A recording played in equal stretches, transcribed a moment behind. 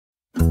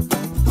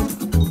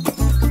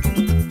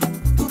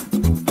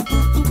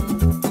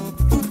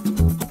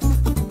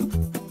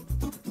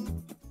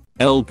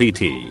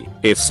LPT,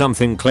 if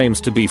something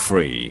claims to be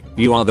free,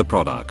 you are the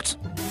product.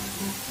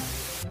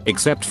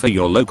 Except for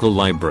your local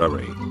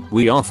library,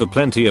 we offer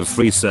plenty of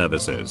free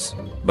services.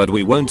 But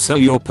we won't sell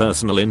your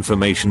personal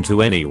information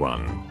to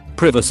anyone.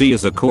 Privacy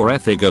is a core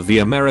ethic of the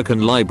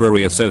American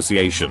Library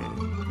Association.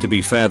 To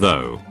be fair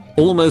though,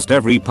 almost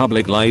every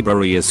public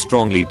library is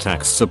strongly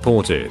tax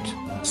supported.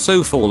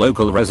 So for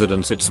local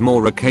residents it's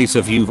more a case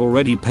of you've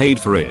already paid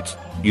for it.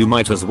 You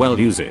might as well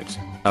use it.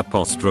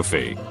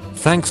 Apostrophe.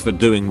 Thanks for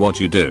doing what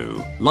you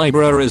do.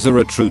 Libraries are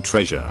a true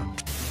treasure.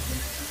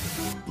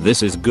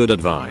 This is good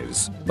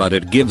advice, but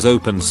it gives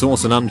open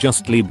source an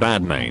unjustly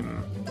bad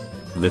name.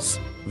 This,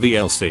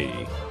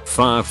 VLC,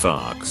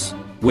 Firefox,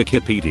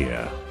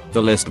 Wikipedia.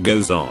 The list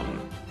goes on.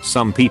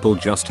 Some people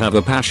just have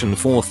a passion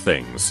for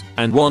things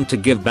and want to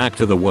give back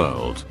to the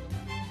world.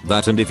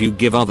 That, and if you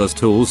give others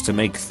tools to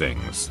make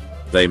things,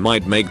 they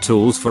might make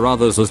tools for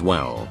others as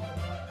well.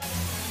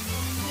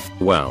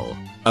 Well,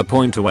 a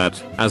point to add,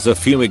 as a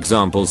few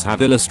examples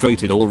have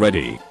illustrated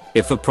already,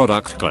 if a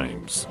product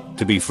claims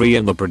to be free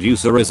and the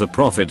producer is a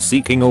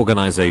profit-seeking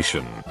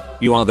organization,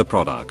 you are the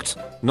product.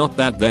 Not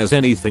that there's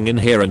anything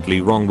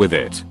inherently wrong with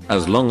it,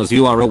 as long as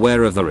you are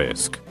aware of the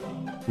risk.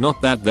 Not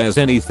that there's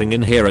anything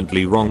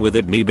inherently wrong with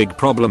it. My big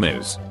problem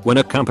is when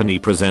a company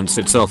presents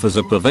itself as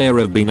a purveyor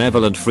of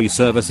benevolent free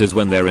services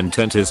when their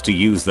intent is to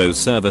use those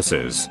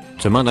services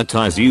to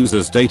monetize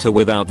users' data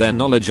without their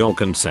knowledge or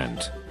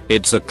consent.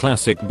 It's a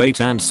classic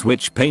bait and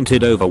switch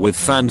painted over with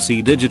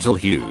fancy digital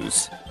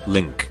hues.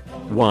 Link.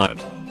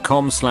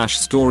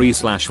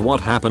 Wired.com/story/what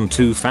happened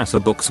to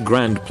Facebook's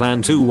grand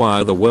plan to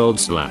wire the world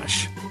 /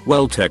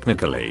 well,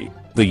 technically,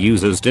 the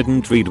users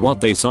didn't read what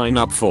they sign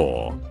up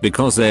for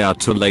because they are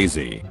too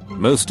lazy.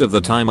 Most of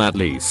the time at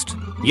least.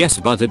 Yes,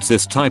 but it's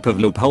this type of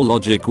loophole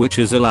logic which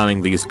is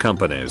allowing these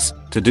companies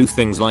to do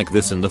things like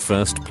this in the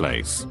first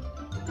place.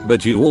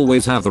 But you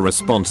always have the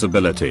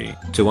responsibility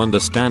to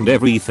understand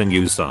everything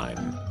you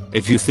sign.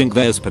 If you think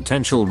there's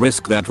potential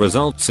risk that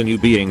results in you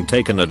being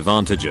taken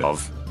advantage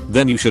of,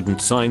 then you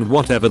shouldn't sign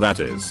whatever that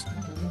is.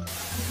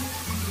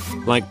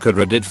 Like, could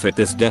Reddit fit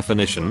this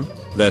definition?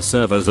 Their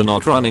servers are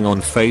not running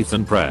on faith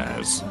and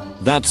prayers.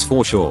 That's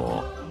for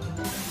sure.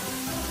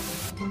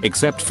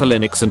 Except for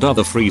Linux and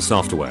other free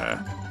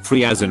software.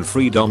 Free as in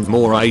freedom. The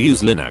more I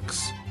use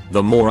Linux,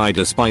 the more I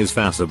despise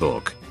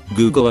Facebook,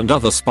 Google and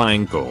other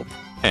spying corps.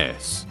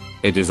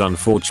 It is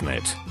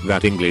unfortunate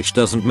that English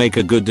doesn't make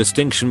a good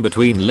distinction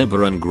between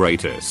liber and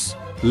gratis.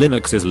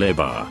 Linux is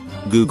liber,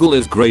 Google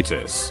is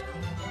gratis.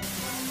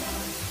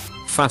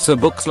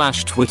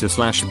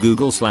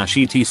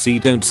 Facebook/Twitter/Google/etc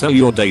don't sell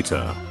your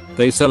data.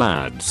 They sell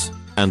ads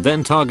and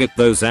then target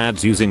those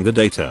ads using the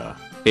data.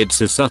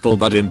 It's a subtle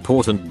but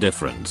important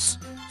difference.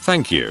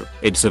 Thank you.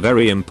 It's a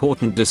very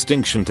important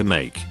distinction to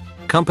make.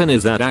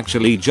 Companies that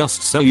actually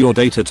just sell your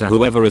data to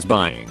whoever is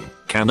buying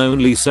can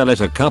only sell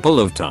it a couple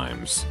of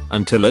times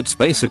until it's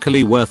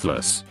basically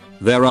worthless.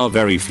 There are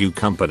very few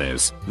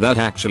companies that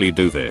actually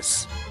do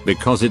this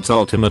because it's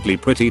ultimately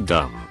pretty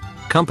dumb.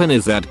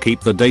 Companies that keep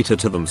the data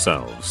to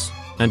themselves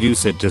and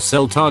use it to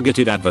sell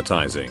targeted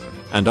advertising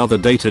and other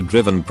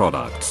data-driven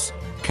products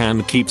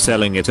can keep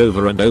selling it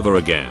over and over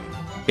again.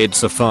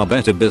 It's a far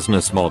better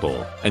business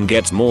model and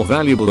gets more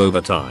valuable over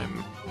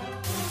time.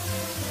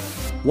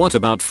 What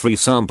about free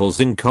samples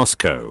in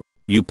Costco?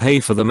 You pay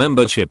for the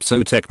membership,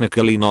 so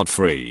technically not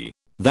free.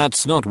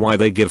 That's not why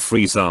they give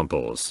free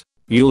samples.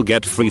 You'll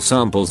get free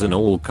samples in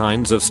all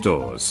kinds of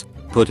stores.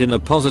 Put in a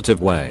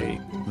positive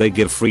way, they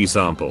give free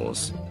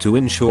samples to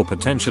ensure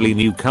potentially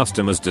new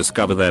customers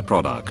discover their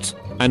product.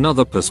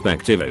 Another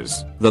perspective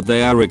is that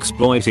they are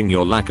exploiting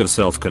your lack of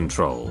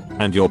self-control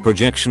and your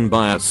projection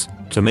bias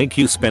to make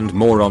you spend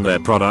more on their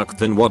product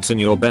than what's in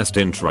your best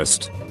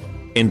interest.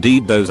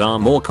 Indeed, those are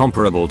more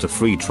comparable to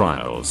free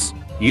trials.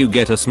 You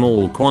get a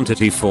small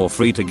quantity for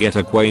free to get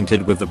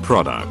acquainted with the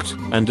product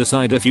and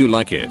decide if you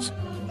like it.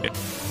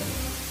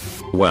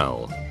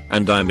 Well,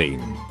 and I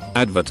mean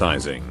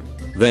advertising.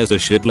 There's a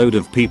shitload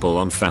of people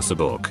on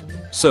Facebook,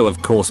 so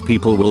of course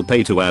people will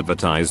pay to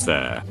advertise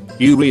there.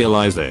 You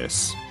realize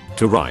this?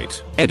 To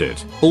write,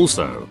 edit.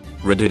 Also,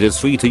 Reddit is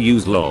free to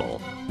use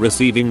lol.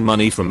 Receiving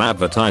money from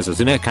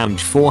advertisers in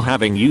exchange for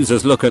having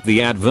users look at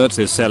the adverts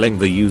is selling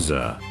the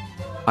user.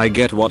 I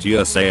get what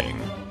you're saying,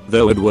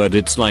 though I'd word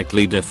it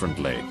slightly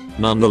differently.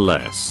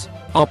 Nonetheless,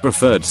 are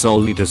preferred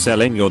solely to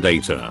selling your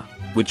data,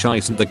 which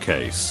isn't the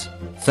case.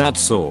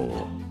 That's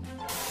all.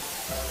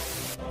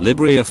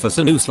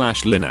 LibreOffice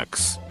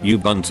GNU/Linux,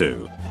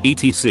 Ubuntu,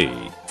 etc.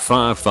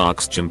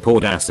 Firefox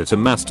import asset to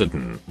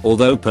Mastodon.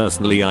 Although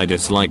personally I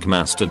dislike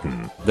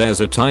Mastodon,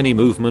 there's a tiny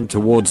movement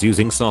towards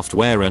using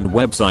software and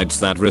websites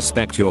that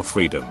respect your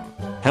freedom.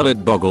 Hell,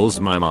 it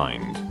boggles my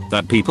mind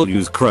that people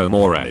use Chrome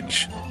or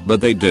Edge, but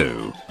they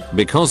do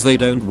because they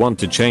don't want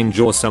to change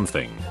or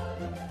something.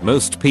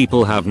 Most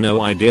people have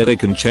no idea they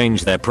can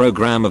change their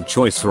program of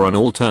choice for an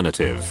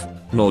alternative,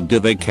 nor do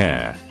they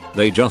care.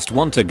 They just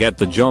want to get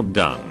the job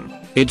done.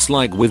 It's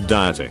like with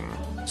dieting.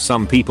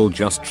 Some people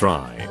just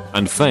try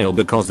and fail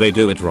because they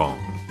do it wrong.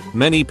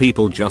 Many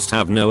people just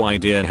have no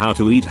idea how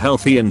to eat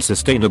healthy and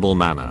sustainable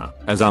manner,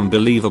 as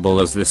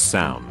unbelievable as this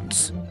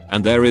sounds.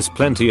 And there is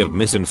plenty of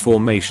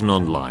misinformation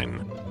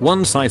online.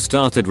 Once I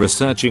started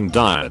researching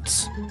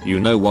diets, you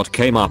know what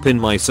came up in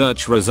my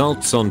search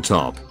results on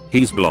top?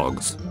 His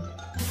blogs.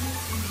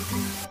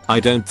 I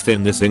don't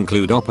think this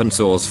include open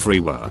source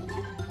freeware.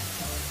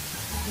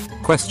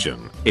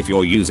 Question: if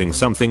you're using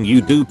something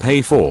you do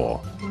pay for,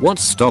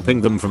 what's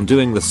stopping them from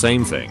doing the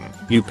same thing?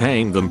 You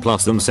paying them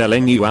plus them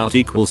selling you out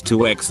equals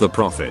 2x the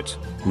profit.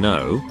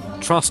 No,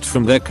 trust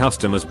from their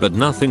customers but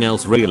nothing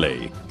else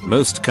really.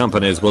 Most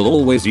companies will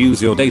always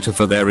use your data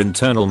for their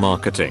internal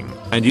marketing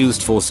and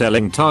used for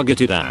selling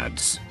targeted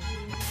ads.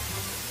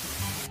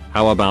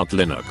 How about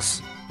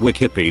Linux?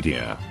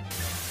 Wikipedia.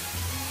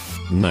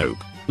 Nope.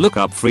 Look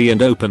up free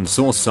and open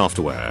source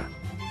software.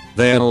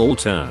 They'll all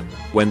turn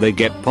when they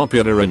get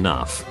popular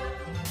enough.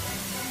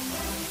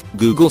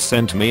 Google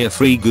sent me a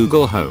free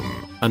Google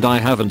Home, and I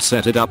haven't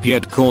set it up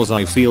yet cause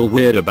I feel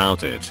weird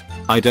about it.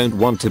 I don't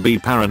want to be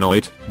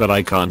paranoid, but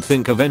I can't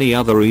think of any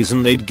other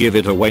reason they'd give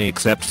it away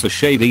except for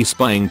shady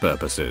spying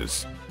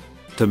purposes.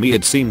 To me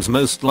it seems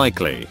most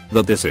likely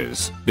that this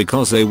is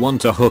because they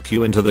want to hook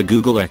you into the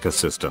Google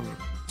ecosystem.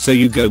 So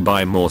you go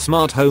buy more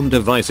smart home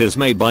devices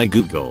made by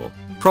Google.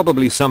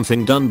 Probably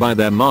something done by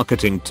their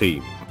marketing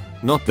team,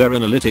 not their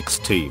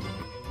analytics team.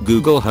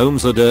 Google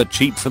Homes are dirt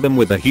cheap for them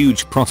with a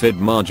huge profit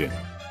margin.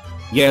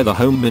 Yeah, the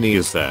Home Mini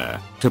is there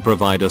to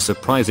provide a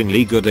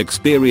surprisingly good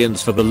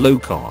experience for the low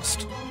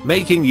cost,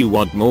 making you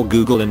want more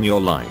Google in your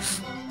life.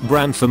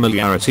 Brand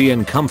familiarity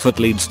and comfort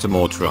leads to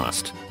more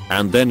trust,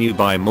 and then you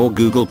buy more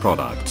Google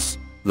products.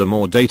 The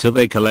more data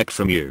they collect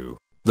from you,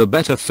 the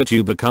better fit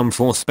you become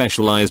for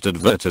specialized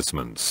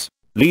advertisements,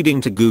 leading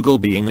to Google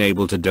being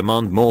able to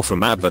demand more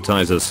from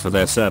advertisers for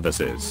their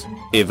services.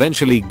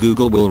 Eventually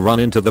Google will run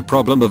into the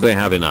problem of they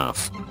have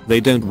enough, they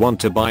don't want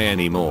to buy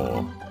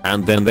anymore,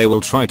 and then they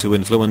will try to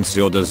influence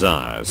your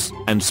desires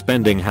and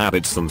spending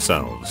habits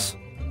themselves.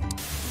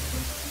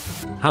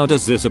 How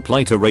does this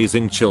apply to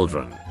raising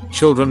children?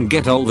 Children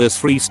get all this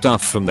free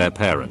stuff from their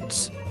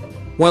parents.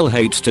 Well,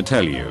 hate to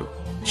tell you,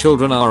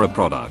 children are a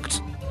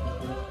product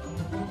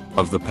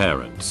of the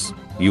parents.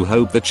 You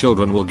hope the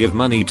children will give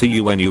money to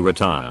you when you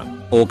retire,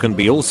 or can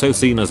be also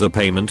seen as a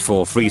payment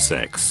for free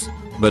sex.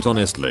 But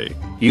honestly,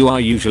 you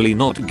are usually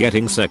not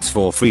getting sex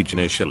for free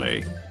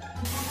initially.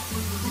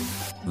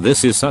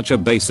 This is such a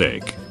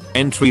basic,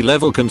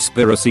 entry-level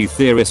conspiracy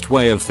theorist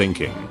way of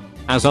thinking.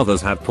 As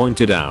others have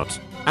pointed out,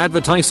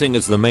 advertising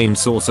is the main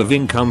source of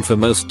income for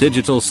most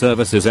digital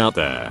services out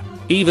there.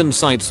 Even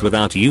sites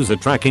without user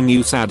tracking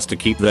use ads to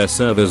keep their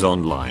servers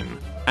online.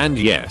 And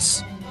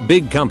yes,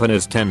 big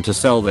companies tend to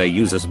sell their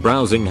users'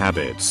 browsing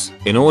habits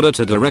in order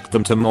to direct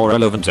them to more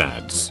relevant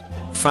ads.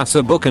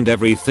 Facebook and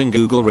everything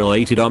Google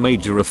related are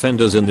major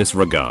offenders in this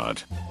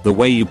regard. The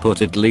way you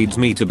put it leads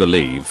me to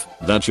believe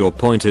that your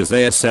point is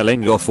they're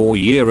selling your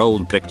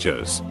 4-year-old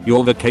pictures,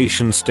 your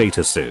vacation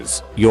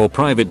statuses, your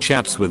private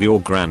chats with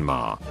your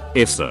grandma.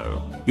 If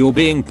so, you're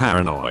being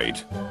paranoid.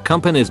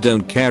 Companies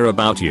don't care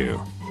about you.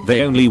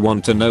 They only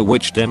want to know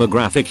which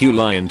demographic you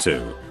lie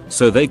into,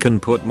 so they can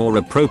put more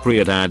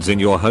appropriate ads in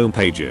your home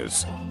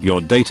pages.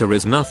 Your data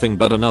is nothing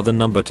but another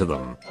number to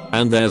them.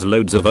 And there's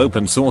loads of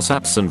open source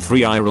apps and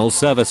free IRL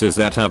services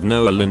that have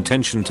no ill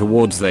intention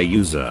towards their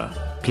user.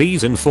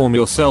 Please inform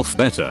yourself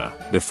better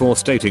before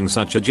stating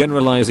such a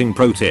generalizing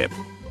pro tip.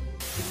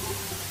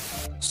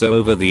 So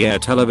over-the-air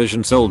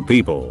television sold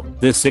people,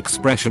 this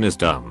expression is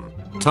dumb.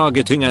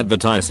 Targeting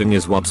advertising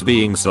is what's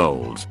being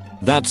sold.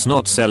 That's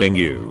not selling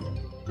you.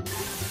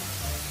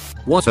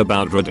 What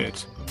about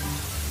Reddit?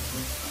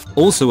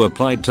 Also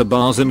applied to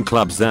bars and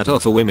clubs that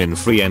offer women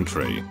free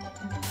entry.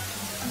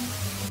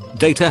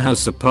 Data has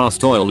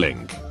surpassed oil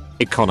link.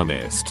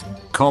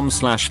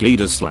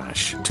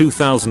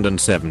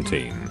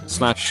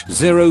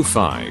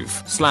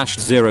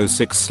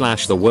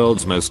 Economist.com/leaders/2017/05/06/ The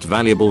world's most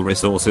valuable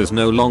resource is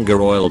no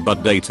longer oil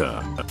but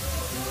data.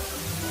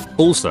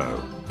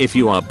 Also, if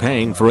you are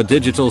paying for a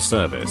digital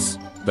service,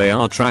 they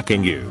are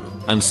tracking you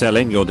and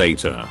selling your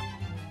data.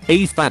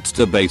 That's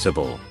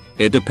debatable.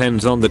 It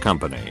depends on the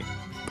company.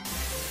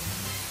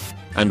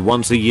 And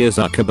once a year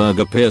Zuckerberg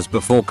appears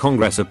before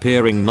Congress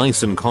appearing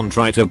nice and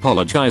contrite,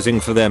 apologizing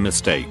for their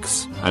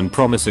mistakes and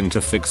promising to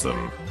fix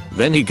them.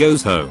 Then he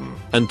goes home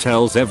and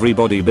tells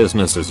everybody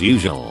business as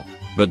usual,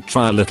 but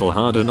try a little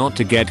harder not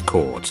to get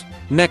caught.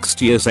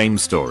 Next year same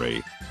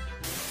story.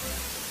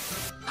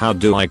 How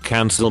do I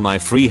cancel my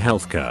free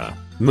healthcare?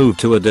 Move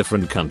to a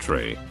different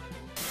country.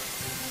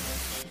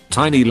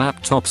 Tiny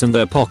laptops in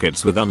their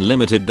pockets with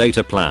unlimited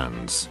data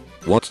plans.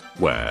 What?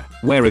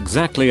 Where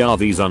exactly are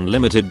these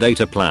unlimited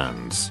data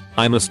plans?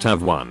 I must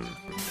have one.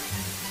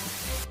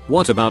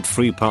 What about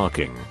free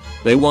parking?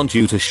 They want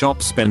you to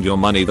shop, spend your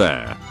money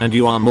there, and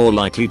you are more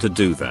likely to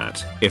do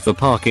that if the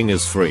parking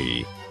is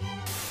free.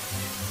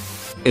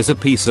 Is a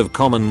piece of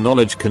common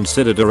knowledge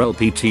considered a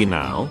LPT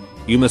now?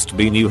 You must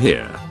be new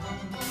here.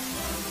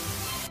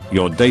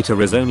 Your data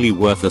is only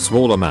worth a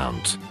small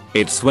amount.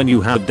 It's when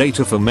you have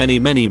data for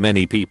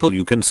many people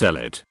you can sell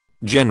it.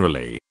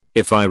 Generally,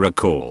 if I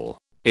recall,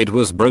 it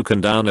was broken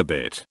down a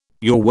bit.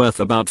 You're worth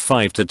about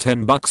 5 to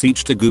 10 bucks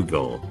each to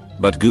Google,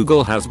 but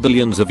Google has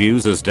billions of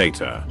users'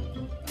 data.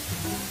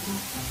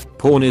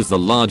 Porn is the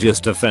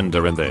largest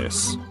offender in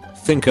this.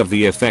 Think of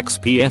the effects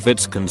of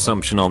its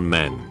consumption on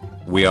men.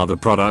 We are the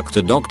product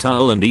of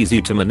docile and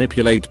easy to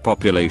manipulate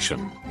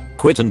population.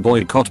 Quit and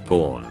boycott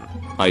porn.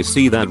 I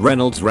see that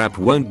Reynolds Wrap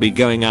won't be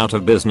going out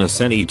of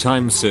business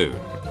anytime soon.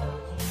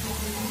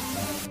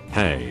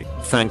 Hey,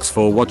 thanks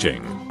for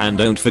watching, and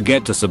don't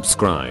forget to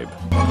subscribe.